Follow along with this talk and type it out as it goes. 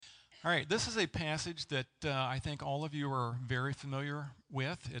All right, this is a passage that I think all of you are very familiar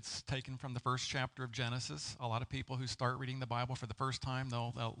with. It's taken from the first chapter of Genesis. A lot of people who start reading the Bible for the first time,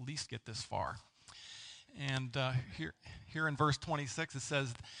 they'll at least get this far. And here in verse 26, it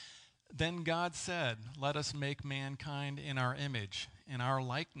says, "Then God said, 'Let us make mankind in our image, in our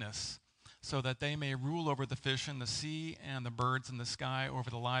likeness, so that they may rule over the fish in the sea and the birds in the sky,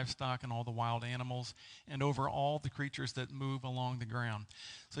 over the livestock and all the wild animals, and over all the creatures that move along the ground.'"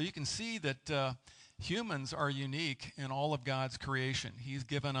 So you can see that humans are unique in all of God's creation. He's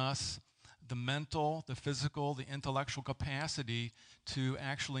given us the mental, the physical, the intellectual capacity to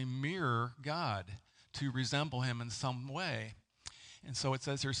actually mirror God, to resemble him in some way. And so it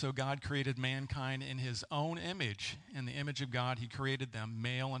says here, so God created mankind in his own image. In the image of God, he created them.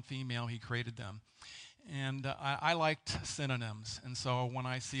 Male and female, he created them. And I liked synonyms. And so when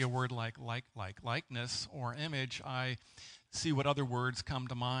I see a word like likeness or image, I see what other words come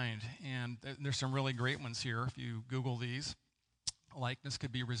to mind. And there's some really great ones here if you Google these. Likeness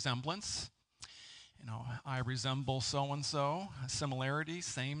could be resemblance. You know, I resemble so-and-so. Similarity,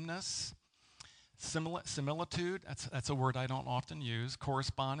 sameness. Similitude, that's a word I don't often use.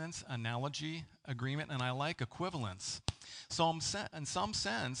 Correspondence, analogy, agreement, and I like equivalence. So in some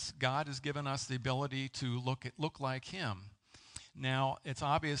sense, God has given us the ability to look like him. Now, it's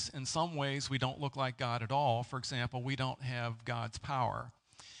obvious in some ways we don't look like God at all. For example, we don't have God's power.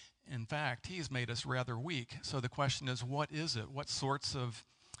 In fact, he's made us rather weak. So the question is, what is it? What sorts of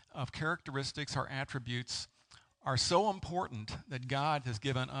characteristics or attributes are so important that God has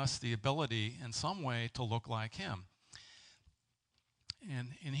given us the ability in some way to look like him?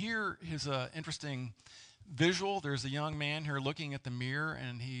 And here is an interesting visual. There's a young man here looking at the mirror,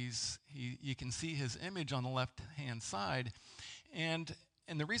 and you can see his image on the left-hand side. And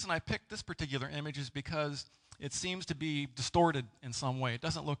the reason I picked this particular image is because it seems to be distorted in some way. It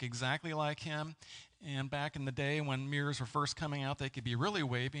doesn't look exactly like him. And back in the day when mirrors were first coming out, they could be really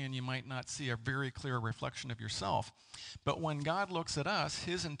wavy and you might not see a very clear reflection of yourself. But when God looks at us,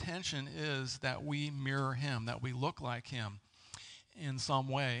 his intention is that we mirror him, that we look like him in some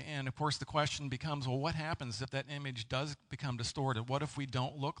way. And of course the question becomes, well, what happens if that image does become distorted? What if we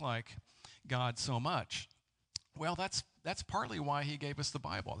don't look like God so much? Well, that's partly why he gave us the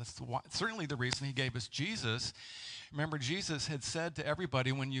Bible. That's certainly the reason he gave us Jesus. Remember, Jesus had said to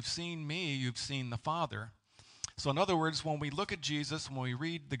everybody, when you've seen me, you've seen the Father. So in other words, when we look at Jesus, when we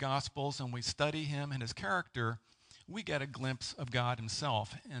read the Gospels and we study him and his character, we get a glimpse of God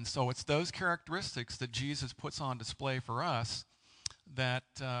himself. And so it's those characteristics that Jesus puts on display for us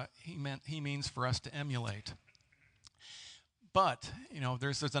that he means for us to emulate. But,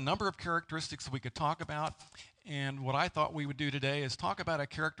 there's a number of characteristics we could talk about, and what I thought we would do today is talk about a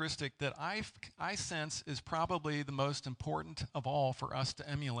characteristic that I sense is probably the most important of all for us to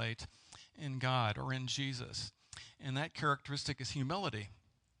emulate in God or in Jesus, and that characteristic is humility.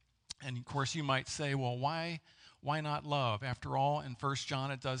 And of course you might say, well, why not love? After all, in 1 John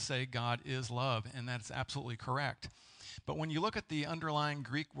it does say God is love, and that's absolutely correct. But when you look at the underlying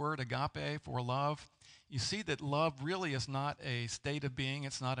Greek word agape for love, you see that love really is not a state of being,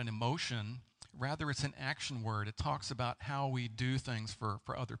 it's not an emotion. Rather, it's an action word. It talks about how we do things for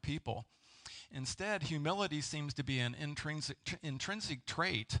other people. Instead, humility seems to be an intrinsic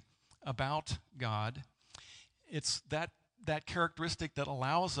trait about God. It's that characteristic that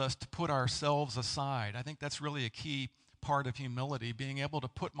allows us to put ourselves aside. I think that's really a key part of humility, being able to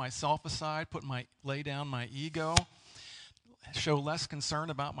put myself aside, lay down my ego, show less concern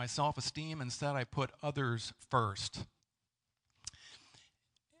about my self-esteem. Instead, I put others first.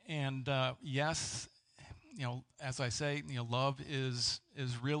 And yes, as I say, love is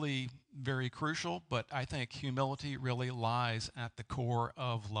really very crucial, but I think humility really lies at the core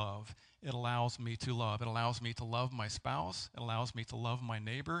of love. It allows me to love. It allows me to love my spouse. It allows me to love my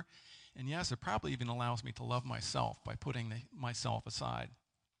neighbor. And yes, it probably even allows me to love myself by putting myself aside.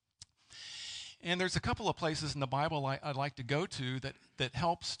 And there's a couple of places in the Bible I'd like to go to that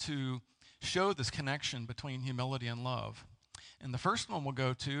helps to show this connection between humility and love. And the first one we'll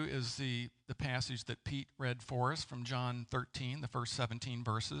go to is the passage that Pete read for us from John 13, the first 17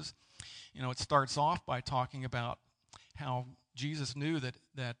 verses. It starts off by talking about how Jesus knew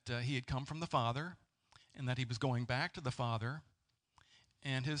that he had come from the Father and that he was going back to the Father,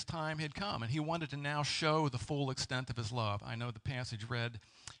 and his time had come. And he wanted to now show the full extent of his love. I know the passage read,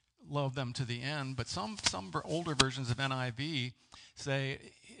 love them to the end, but some older versions of NIV say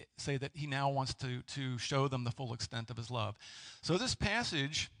that he now wants to show them the full extent of his love. So this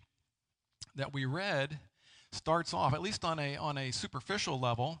passage that we read starts off, at least on a superficial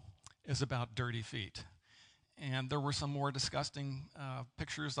level, is about dirty feet. And there were some more disgusting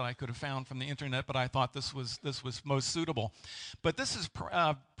pictures that I could have found from the internet, but I thought this was most suitable. But this is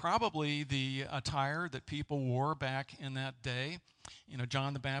probably the attire that people wore back in that day. You know,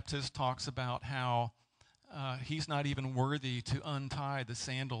 John the Baptist talks about how he's not even worthy to untie the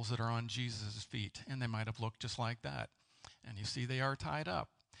sandals that are on Jesus' feet, and they might have looked just like that. And you see they are tied up.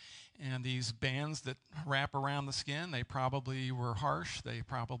 And these bands that wrap around the skin, they probably were harsh. They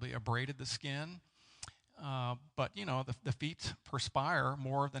probably abraded the skin. But, you know, the feet perspire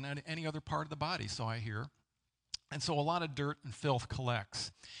more than any other part of the body, so I hear. And so a lot of dirt and filth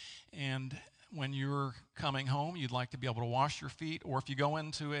collects. And when you're coming home, you'd like to be able to wash your feet, or if you go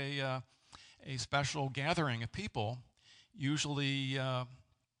into a special gathering of people, usually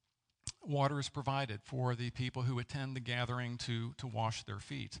water is provided for the people who attend the gathering to wash their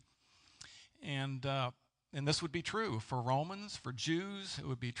feet. And this would be true for Romans, for Jews. It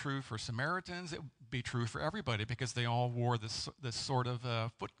would be true for Samaritans. It would be true for everybody because they all wore this sort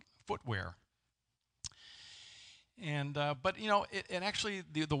of footwear. And but you know, it actually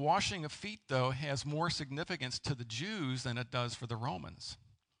the washing of feet though has more significance to the Jews than it does for the Romans.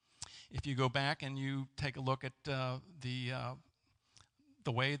 If you go back and you take a look at the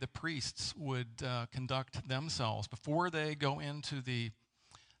way the priests would conduct themselves before they go into the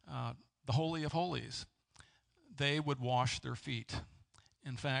Holy of Holies, they would wash their feet.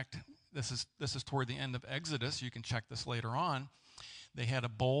 In fact, this is toward the end of Exodus. You can check this later on. They had a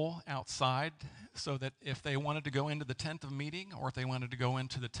bowl outside so that if they wanted to go into the tent of meeting or if they wanted to go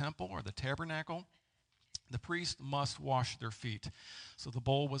into the temple or the tabernacle, the priest must wash their feet. So the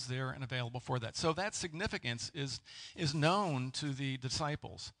bowl was there and available for that. So that significance is known to the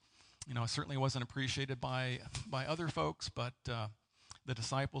disciples. You know, it certainly wasn't appreciated by other folks, but the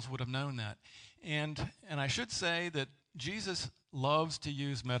disciples would have known that. And I should say that Jesus loves to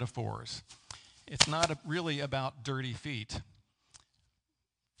use metaphors. It's not really about dirty feet.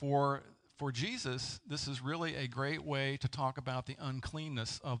 For Jesus, this is really a great way to talk about the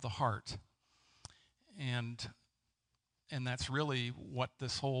uncleanness of the heart. And that's really what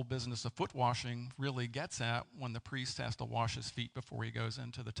this whole business of foot washing really gets at when the priest has to wash his feet before he goes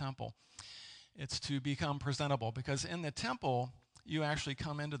into the temple. It's to become presentable, because in the temple, you actually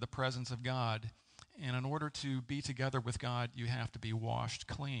come into the presence of God, and in order to be together with God, you have to be washed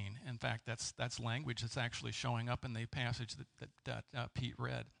clean. In fact, that's language that's actually showing up in the passage that Pete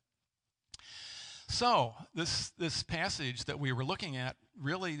read. So this passage that we were looking at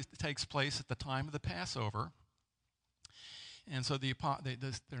really takes place at the time of the Passover. And so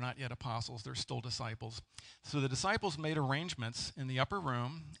they're not yet apostles, they're still disciples. So the disciples made arrangements in the upper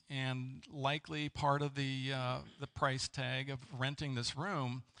room, and likely part of the price tag of renting this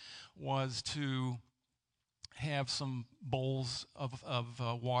room was to have some bowls of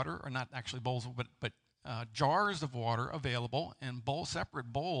water, or not actually bowls, but jars of water available, and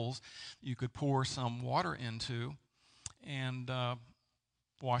separate bowls you could pour some water into and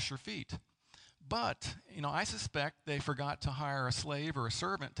wash your feet. But, you know, I suspect they forgot to hire a slave or a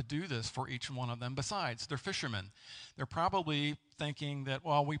servant to do this for each one of them. Besides, they're fishermen. They're probably thinking that,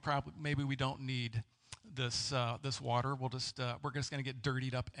 well, maybe we don't need this water. We're just going to get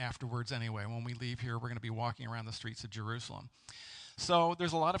dirtied up afterwards anyway. When we leave here, we're going to be walking around the streets of Jerusalem. So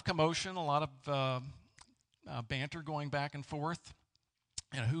there's a lot of commotion, a lot of banter going back and forth.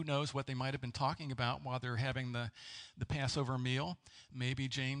 And who knows what they might have been talking about while they're having the Passover meal. Maybe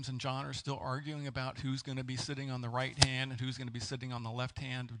James and John are still arguing about who's going to be sitting on the right hand and who's going to be sitting on the left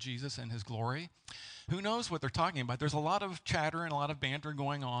hand of Jesus in his glory. Who knows what they're talking about? There's a lot of chatter and a lot of banter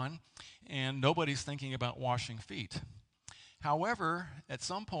going on, and nobody's thinking about washing feet. However, at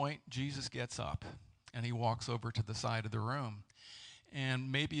some point, Jesus gets up, and he walks over to the side of the room. And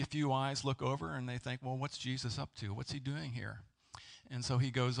maybe a few eyes look over, and they think, well, what's Jesus up to? What's he doing here? And so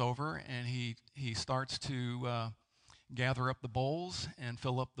he goes over and he starts to gather up the bowls and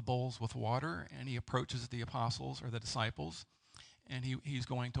fill up the bowls with water, and he approaches the apostles or the disciples, and he's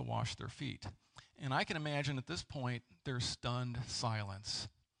going to wash their feet. And I can imagine at this point there's stunned silence.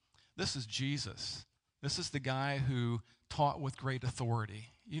 This is Jesus. This is the guy who taught with great authority.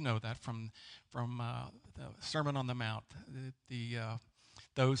 You know that from the Sermon on the Mount.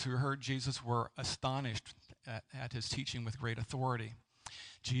 Those who heard Jesus were astonished at his teaching with great authority.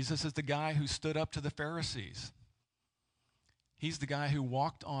 Jesus is the guy who stood up to the Pharisees. He's the guy who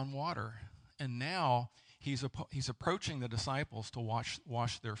walked on water, and now he's approaching the disciples to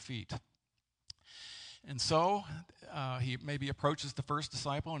wash their feet. And so he maybe approaches the first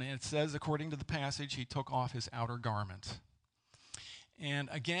disciple, and it says, according to the passage, he took off his outer garment. And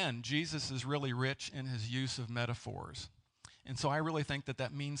again, Jesus is really rich in his use of metaphors. And so I really think that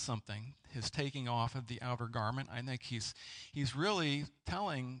that means something, his taking off of the outer garment. I think he's really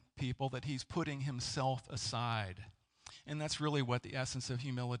telling people that he's putting himself aside. And that's really what the essence of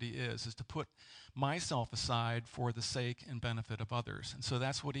humility is to put myself aside for the sake and benefit of others. And so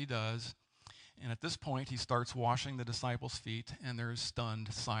that's what he does. And at this point, he starts washing the disciples' feet, and there's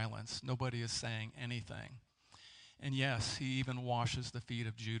stunned silence. Nobody is saying anything. And yes, he even washes the feet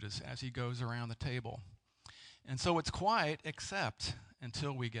of Judas as he goes around the table. And so it's quiet, except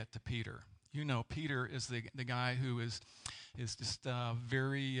until we get to Peter. You know, Peter is the guy who is just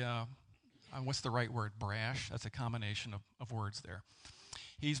very, what's the right word? Brash. That's a combination of words there.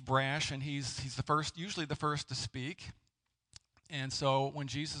 He's brash, and he's usually the first to speak. And so when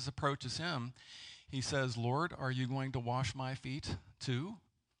Jesus approaches him, he says, "Lord, are you going to wash my feet too?"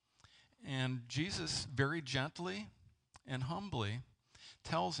 And Jesus very gently and humbly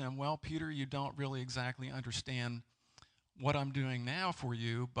tells him, "Well, Peter, you don't really exactly understand what I'm doing now for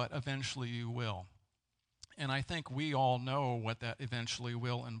you, but eventually you will." And I think we all know what that eventually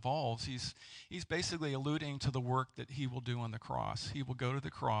will involves. He's basically alluding to the work that he will do on the cross. He will go to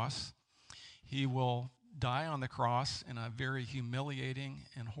the cross. He will die on the cross in a very humiliating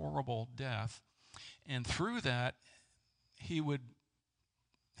and horrible death. And through that, he would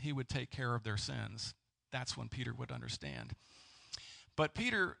take care of their sins. That's when Peter would understand. But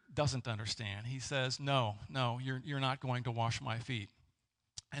Peter doesn't understand. He says, no, you're not going to wash my feet.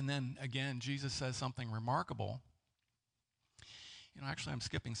 And then again, Jesus says something remarkable. Actually, I'm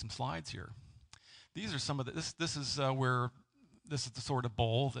skipping some slides here. These are some of the, this is the sort of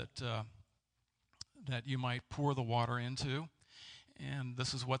bowl that you might pour the water into. And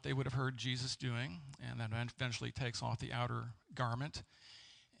this is what they would have heard Jesus doing. And then eventually takes off the outer garment.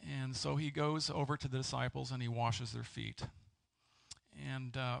 And so he goes over to the disciples and he washes their feet.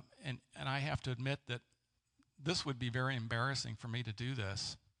 And I have to admit that this would be very embarrassing for me to do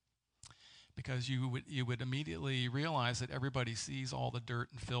this, because you would immediately realize that everybody sees all the dirt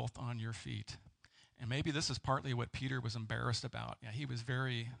and filth on your feet. And maybe this is partly what Peter was embarrassed about. Yeah, he was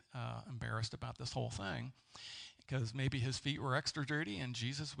very embarrassed about this whole thing, because maybe his feet were extra dirty and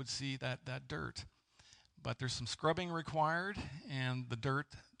Jesus would see that dirt. But there's some scrubbing required, and the dirt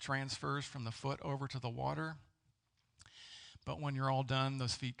transfers from the foot over to the water. But when you're all done,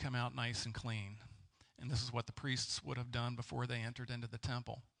 those feet come out nice and clean. And this is what the priests would have done before they entered into the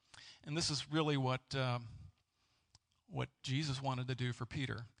temple. And this is really what Jesus wanted to do for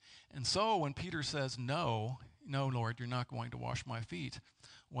Peter. And so when Peter says, no, Lord, you're not going to wash my feet,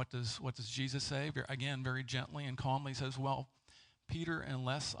 what does Jesus say? Again, very gently and calmly, he says, "Well, Peter,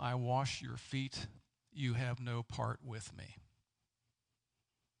 unless I wash your feet, you have no part with me."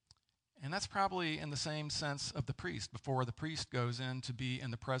 And that's probably in the same sense of the priest. Before the priest goes in to be in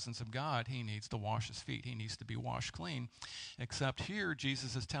the presence of God, he needs to wash his feet. He needs to be washed clean. Except here,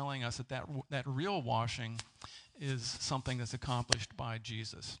 Jesus is telling us that real washing is something that's accomplished by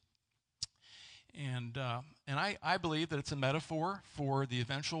Jesus. And I believe that it's a metaphor for the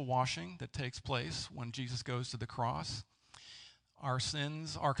eventual washing that takes place when Jesus goes to the cross. Our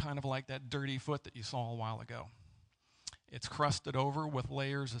sins are kind of like that dirty foot that you saw a while ago. It's crusted over with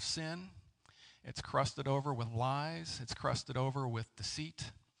layers of sin. It's crusted over with lies. It's crusted over with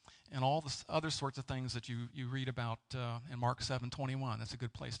deceit and all the other sorts of things that you read about in Mark 7:21. That's a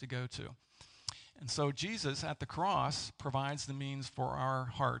good place to go to. And so Jesus at the cross provides the means for our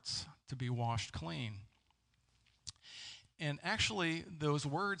hearts to be washed clean. And actually, those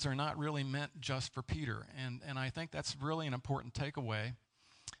words are not really meant just for Peter. And I think that's really an important takeaway,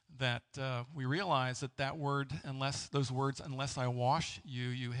 that we realize that word, unless I wash you,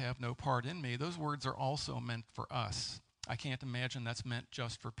 you have no part in me, those words are also meant for us. I can't imagine that's meant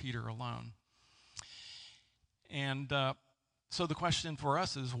just for Peter alone. And so the question for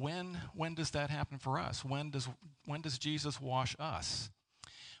us is, when does that happen for us? When does Jesus wash us?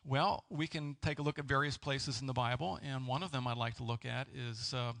 Well, we can take a look at various places in the Bible, and one of them I'd like to look at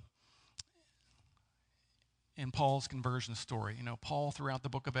is in Paul's conversion story. Paul, throughout the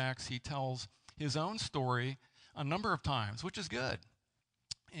book of Acts, he tells his own story a number of times, which is good.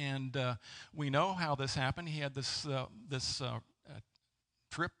 And we know how this happened. He had this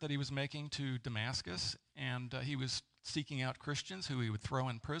trip that he was making to Damascus, and he was seeking out Christians who he would throw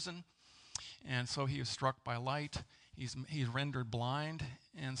in prison. And so he was struck by light. He's rendered blind,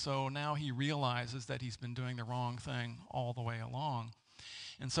 and so now he realizes that he's been doing the wrong thing all the way along.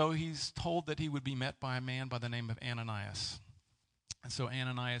 And so he's told that he would be met by a man by the name of Ananias. And so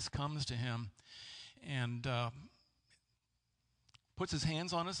Ananias comes to him and puts his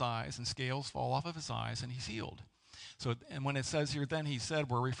hands on his eyes, and scales fall off of his eyes, and he's healed. So, and when it says here, then he said,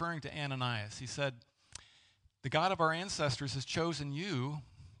 we're referring to Ananias. He said, The God of our ancestors has chosen you,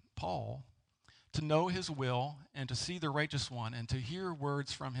 Paul, to know his will and to see the righteous one and to hear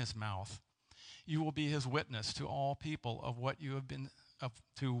words from his mouth. You will be his witness to all people of what you have been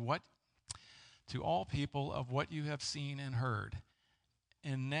to all people of what you have seen and heard.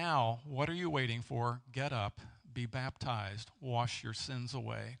 And now, what are you waiting for? Get up, be baptized, wash your sins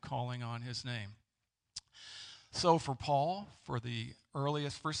away, calling on his name. So for Paul, for the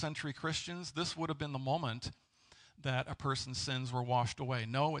earliest first century Christians, this would have been the moment that a person's sins were washed away.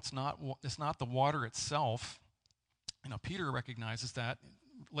 No, it's not the water itself. Peter recognizes that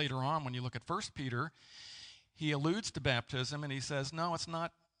later on when you look at 1 Peter. He alludes to baptism and he says, no, it's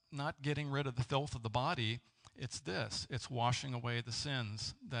not getting rid of the filth of the body. It's this. It's washing away the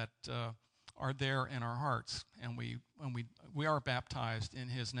sins that are there in our hearts, and we are baptized in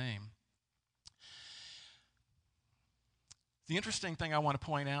his name. The interesting thing I want to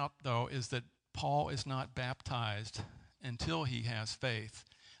point out, though, is that Paul is not baptized until he has faith.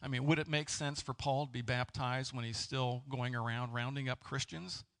 I mean, would it make sense for Paul to be baptized when he's still going around rounding up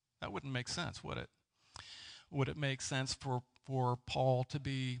Christians? That wouldn't make sense, would it? Would it make sense for Paul to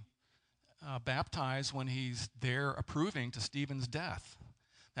be baptized when he's there approving to Stephen's death?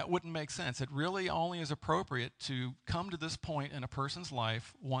 That wouldn't make sense. It really only is appropriate to come to this point in a person's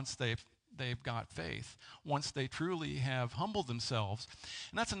life once they've got faith, once they truly have humbled themselves.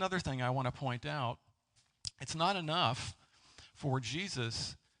 And that's another thing I want to point out. It's not enough for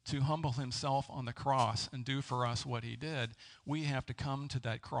Jesus to humble himself on the cross and do for us what he did. We have to come to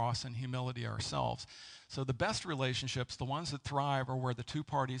that cross in humility ourselves. So the best relationships, the ones that thrive, are where the two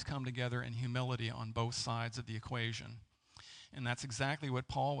parties come together in humility on both sides of the equation. And that's exactly what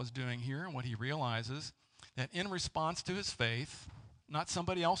Paul was doing here, and what he realizes, that in response to his faith, not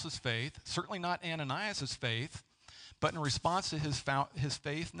somebody else's faith, certainly not Ananias' faith, but in response to his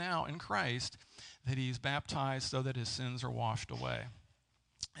faith now in Christ, that he's baptized so that his sins are washed away.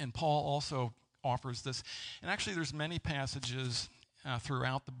 And Paul also offers this, and actually there's many passages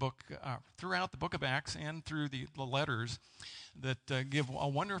throughout the book of Acts and through the letters that give a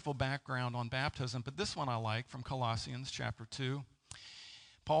wonderful background on baptism. But this one I like, from Colossians chapter 2.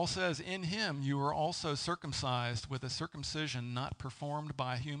 Paul says, "In him you were also circumcised with a circumcision not performed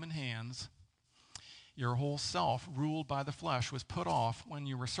by human hands. Your whole self, ruled by the flesh, was put off when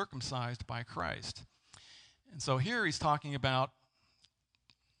you were circumcised by Christ." And so here he's talking about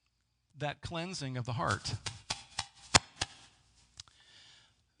that cleansing of the heart.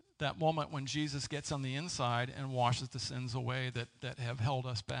 That moment when Jesus gets on the inside and washes the sins away that have held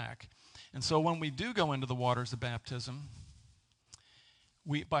us back. And so when we do go into the waters of baptism,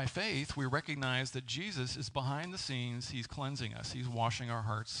 by faith, we recognize that Jesus is behind the scenes. He's cleansing us. He's washing our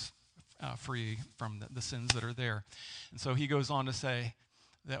hearts free from the sins that are there. And so he goes on to say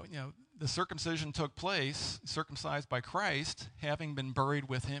that, the circumcision took place, circumcised by Christ, having been buried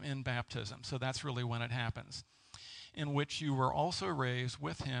with him in baptism. So that's really when it happens. In which you were also raised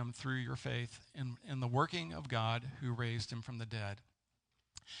with him through your faith in the working of God who raised him from the dead.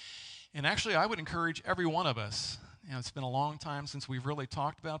 And actually, I would encourage every one of us, it's been a long time since we've really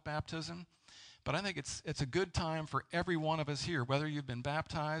talked about baptism, but I think it's a good time for every one of us here, whether you've been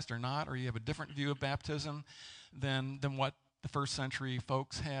baptized or not, or you have a different view of baptism than what the first century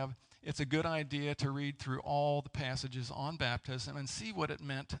folks have. It's a good idea to read through all the passages on baptism and see what it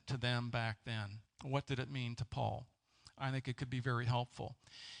meant to them back then. What did it mean to Paul? I think it could be very helpful.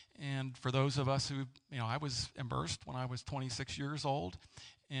 And for those of us who, I was immersed when I was 26 years old,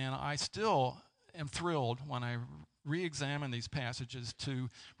 and I still am thrilled when I re-examine these passages to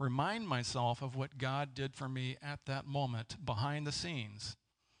remind myself of what God did for me at that moment behind the scenes.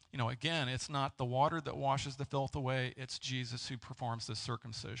 Again, it's not the water that washes the filth away, it's Jesus who performs this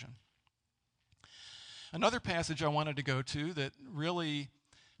circumcision. Another passage I wanted to go to that really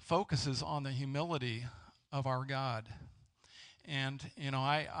focuses on the humility of our God. And,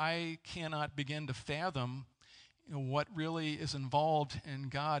 I cannot begin to fathom what really is involved in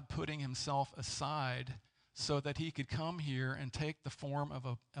God putting himself aside so that he could come here and take the form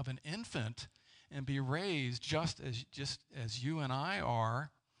of an infant and be raised just as you and I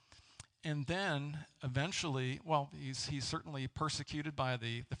are. And then eventually, he's certainly persecuted by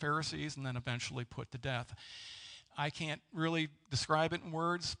the Pharisees and then eventually put to death. I can't really describe it in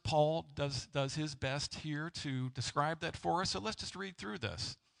words. Paul does his best here to describe that for us, so let's just read through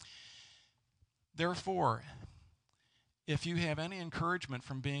this. "Therefore, if you have any encouragement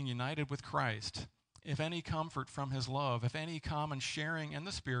from being united with Christ, if any comfort from his love, if any common sharing in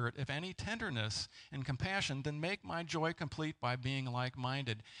the Spirit, if any tenderness and compassion, then make my joy complete by being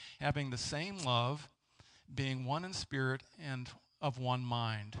like-minded, having the same love, being one in spirit and of one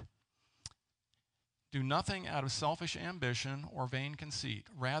mind." Do nothing out of selfish ambition or vain conceit.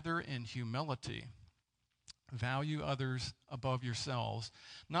 Rather, in humility, value others above yourselves,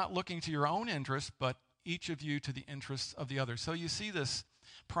 not looking to your own interest, but each of you to the interests of the other. So you see this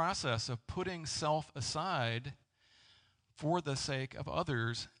process of putting self aside for the sake of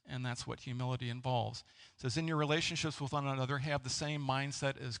others, and that's what humility involves. It says, in your relationships with one another, have the same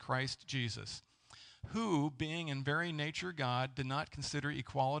mindset as Christ Jesus, who, being in very nature God, did not consider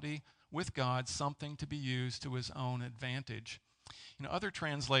equality with God something to be used to his own advantage. Other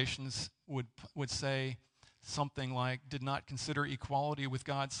translations would say something like, did not consider equality with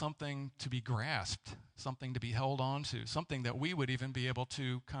God something to be grasped, something to be held on to, something that we would even be able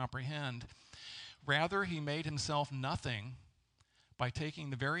to comprehend. Rather, he made himself nothing by taking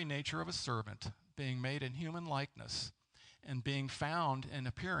the very nature of a servant, being made in human likeness, and being found in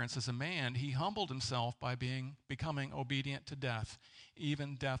appearance as a man. He humbled himself by becoming obedient to death,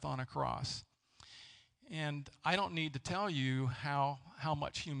 even death on a cross. And I don't need to tell you how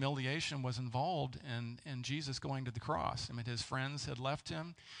much humiliation was involved in Jesus going to the cross. I mean, his friends had left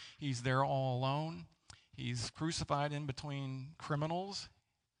him. He's there all alone. He's crucified in between criminals.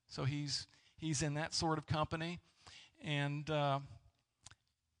 So he's in that sort of company. And I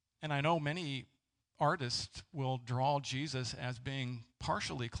know many artists will draw Jesus as being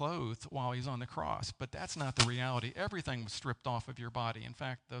partially clothed while he's on the cross, but that's not the reality. Everything was stripped off of your body. In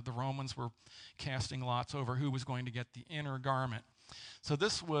fact, the Romans were casting lots over who was going to get the inner garment. So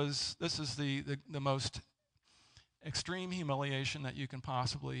this is the most extreme humiliation that you can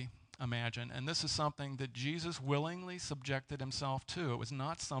possibly imagine, and this is something that Jesus willingly subjected himself to. It was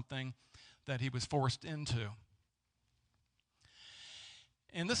not something that he was forced into.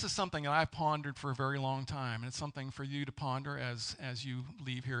 And this is something that I've pondered for a very long time, and it's something for you to ponder as you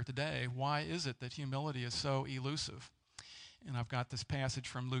leave here today. Why is it that humility is so elusive? And I've got this passage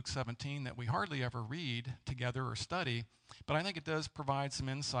from Luke 17 that we hardly ever read together or study, but I think it does provide some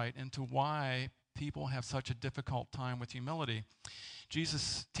insight into why people have such a difficult time with humility.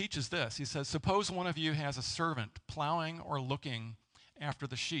 Jesus teaches this. He says, suppose one of you has a servant plowing or looking after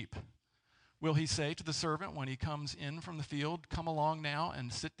the sheep. Will he say to the servant when he comes in from the field, come along now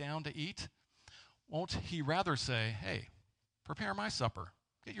and sit down to eat? Won't he rather say, hey, prepare my supper,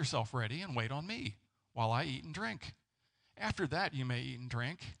 get yourself ready and wait on me while I eat and drink? After that you may eat and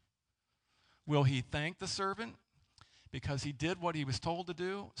drink. Will he thank the servant because he did what he was told to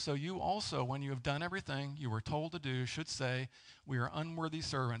do? So you also, when you have done everything you were told to do, should say, we are unworthy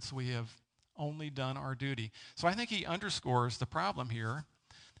servants, we have only done our duty. So I think he underscores the problem here.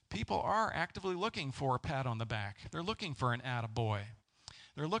 People are actively looking for a pat on the back. They're looking for an attaboy.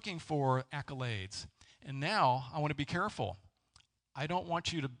 They're looking for accolades. And now I want to be careful. I don't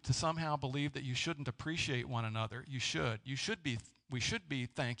want you to somehow believe that you shouldn't appreciate one another. You should. We should be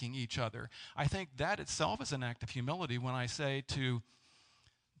thanking each other. I think that itself is an act of humility when I say to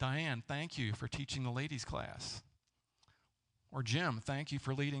Diane, thank you for teaching the ladies' class. Or Jim, thank you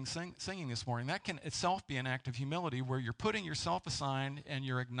for leading singing this morning. That can itself be an act of humility where you're putting yourself aside and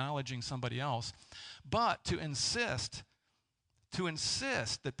you're acknowledging somebody else. But to insist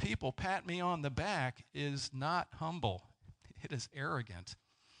that people pat me on the back is not humble. It is arrogant.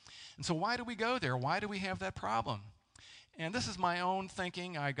 And so why do we go there? Why do we have that problem? And this is my own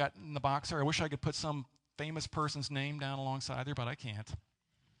thinking. I got in the box there. I wish I could put some famous person's name down alongside there, but I can't.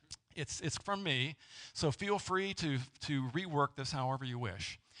 It's from me, so feel free to rework this however you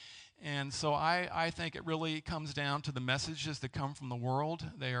wish. And so I think it really comes down to the messages that come from the world.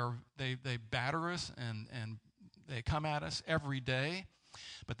 They batter us and they come at us every day.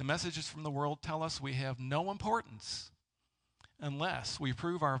 But the messages from the world tell us we have no importance unless we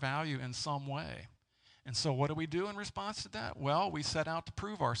prove our value in some way. And so what do we do in response to that? Well, we set out to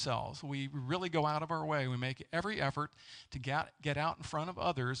prove ourselves. We really go out of our way. We make every effort to get out in front of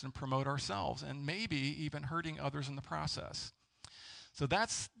others and promote ourselves, and maybe even hurting others in the process. So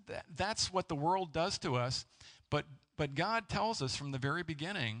that's what the world does to us. But God tells us from the very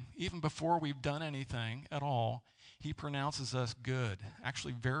beginning, even before we've done anything at all, he pronounces us good,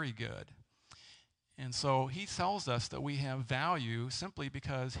 actually very good. And so he tells us that we have value simply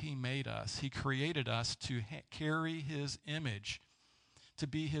because he made us. He created us to carry his image, to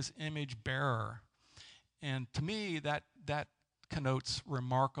be his image bearer. And to me, that connotes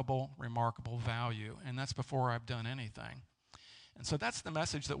remarkable value. And that's before I've done anything. And so that's the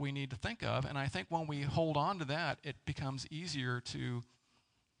message that we need to think of. And I think when we hold on to that, it becomes easier to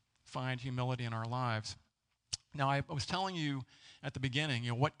find humility in our lives. Now, I was telling you at the beginning,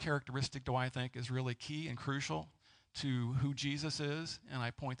 what characteristic do I think is really key and crucial to who Jesus is? And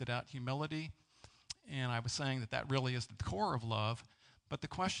I pointed out humility, and I was saying that really is the core of love. But the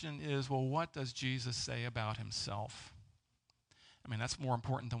question is, well, what does Jesus say about himself? I mean, that's more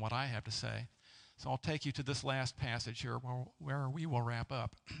important than what I have to say. So I'll take you to this last passage here where we will wrap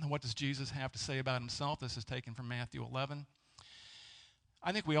up. What does Jesus have to say about himself? This is taken from Matthew 11.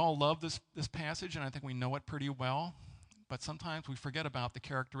 I think we all love this passage, and I think we know it pretty well. But sometimes we forget about the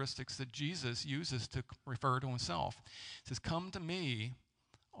characteristics that Jesus uses to refer to himself. He says, "Come to me,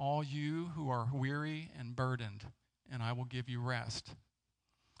 all you who are weary and burdened, and I will give you rest.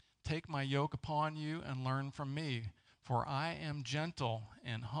 Take my yoke upon you and learn from me, for I am gentle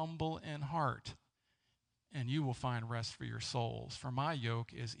and humble in heart, and you will find rest for your souls. For my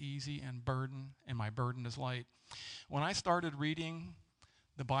yoke is easy and my burden is light." When I started reading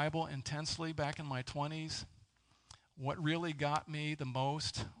the Bible intensely back in my 20s, what really got me the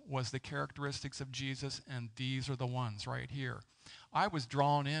most was the characteristics of Jesus, and these are the ones right here. I was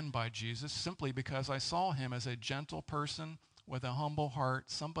drawn in by Jesus simply because I saw him as a gentle person with a humble heart,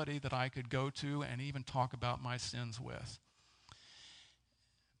 somebody that I could go to and even talk about my sins with.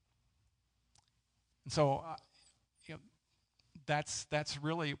 And so, that's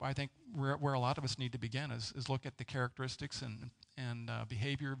really, I think, where a lot of us need to begin is look at the characteristics and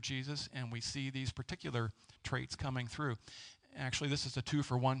behavior of Jesus, and we see these particular traits coming through. Actually, this is a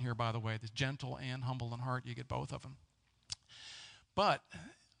 2-for-1 here, by the way. The gentle and humble in heart, you get both of them. But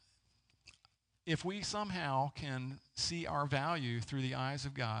if we somehow can see our value through the eyes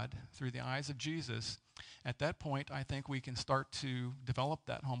of God, through the eyes of Jesus, at that point, I think we can start to develop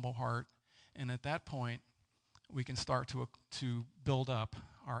that humble heart, and at that point, we can start to build up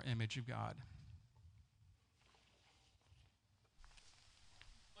our image of God.